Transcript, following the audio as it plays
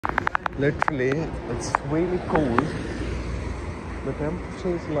Literally, it's really cold. The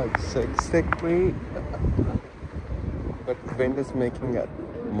temperature is like 6 degree, but wind is making it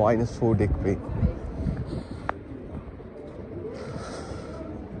 -4 degree.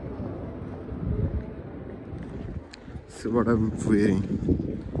 See what I'm wearing?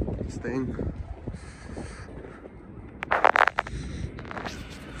 This thing.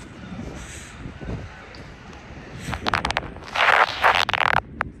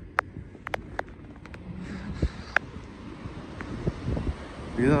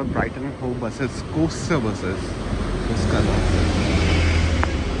 These are Brighton Hove buses, coaster buses. This color.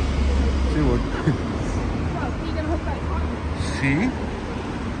 See what? See?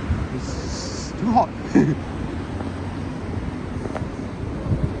 It's too hot.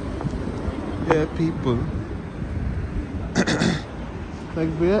 Here people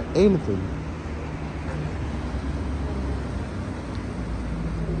like wear anything.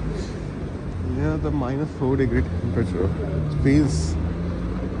 Yeah, the -4 degree temperature. It feels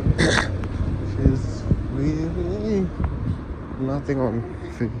she's really nothing on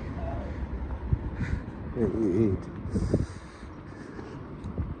 8.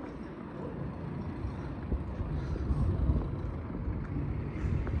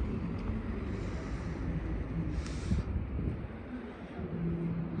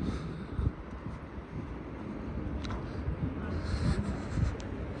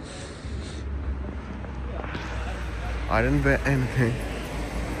 I didn't wear anything.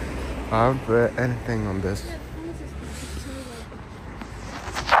 I don't wear anything on this.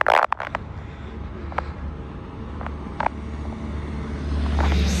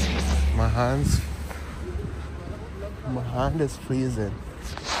 My hand is freezing.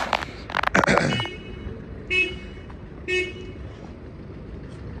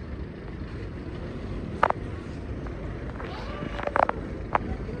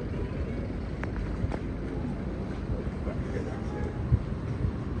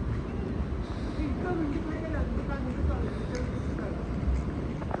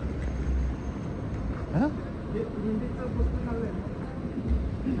 Huh?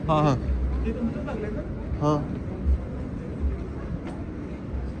 हाँ हाँ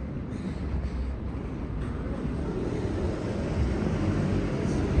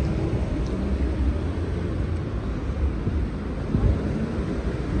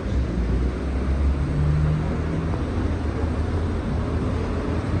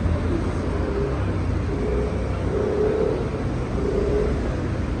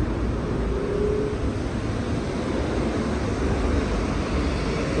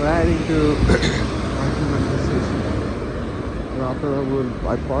heading to metro station. And after that we'll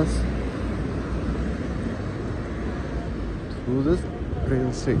bypass through this train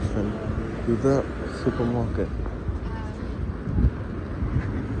station to the supermarket.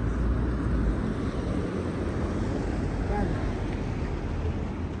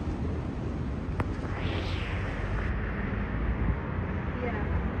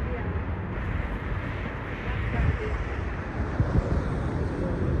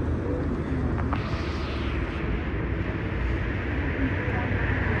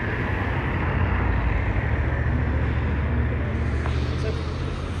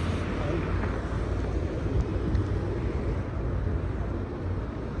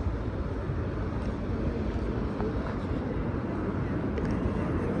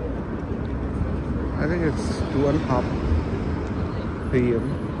 I think it's 2:30 p.m.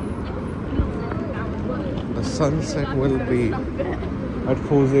 The sunset will be at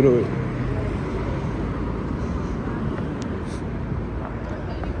 4:08.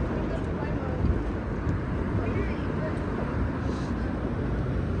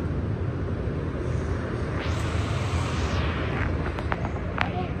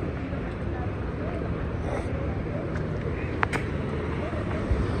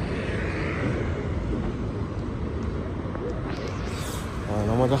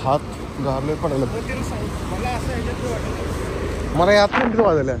 माझा हात गारले पडायला मला यात पण किती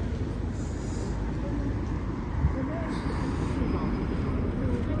वाजल्या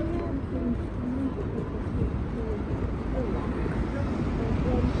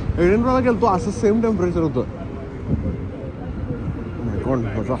एडिनबराला गेलो तो असं सेम टेम्परेचर होतं कोण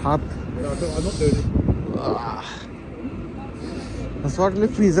माझा हात असं वाटलं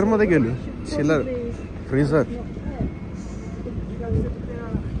फ्रीजर मध्ये गेलो चिलर फ्रीजर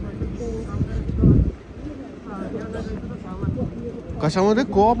कशामध्ये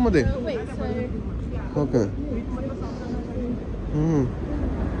कोऑप मध्ये ओके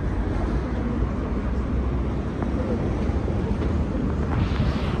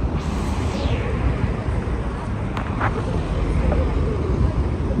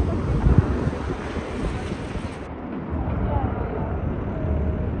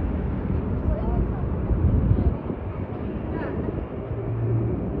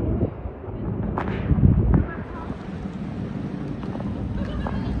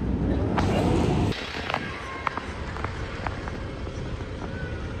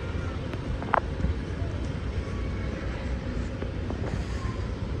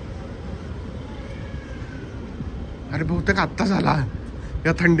अरे बहुतेक आत्ता झाला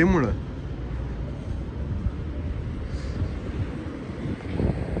या थंडीमुळं.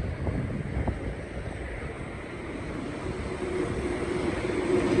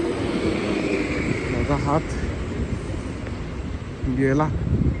 माझा हात गेला.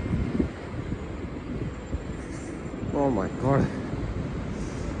 Oh my god.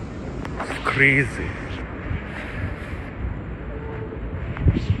 It's crazy.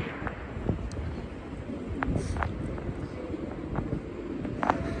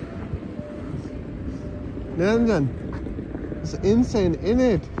 Nandan, it's insane, isn't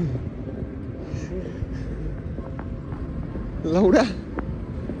it? Laura,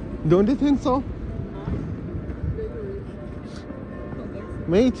 don't you think so?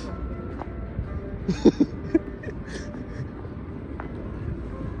 Mate?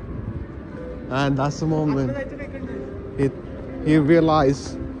 And that's the moment he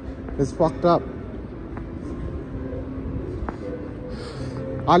realized it's fucked up.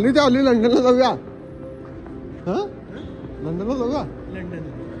 आली लंडनला जाऊया. हा लंडनला जाऊया. लंडन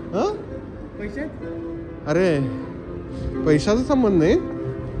हा पैसे अरे पैशाचा संबंध नाही.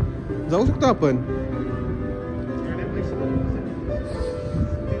 जाऊ शकतो आपण.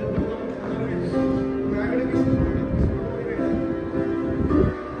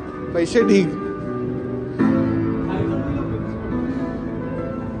 पैसे ढीग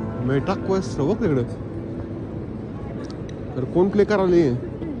मेटा क्वेस्ट बघ तिकडे. तर कोण प्ले करायला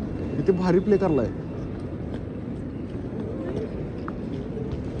किती भारी प्ले करलाय.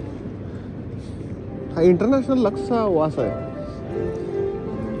 हा इंटरनॅशनल लक्सचा वास आहे.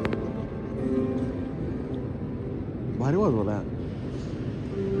 भारी वाजवला.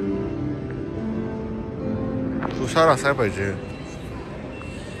 तुषार असाय पाहिजे.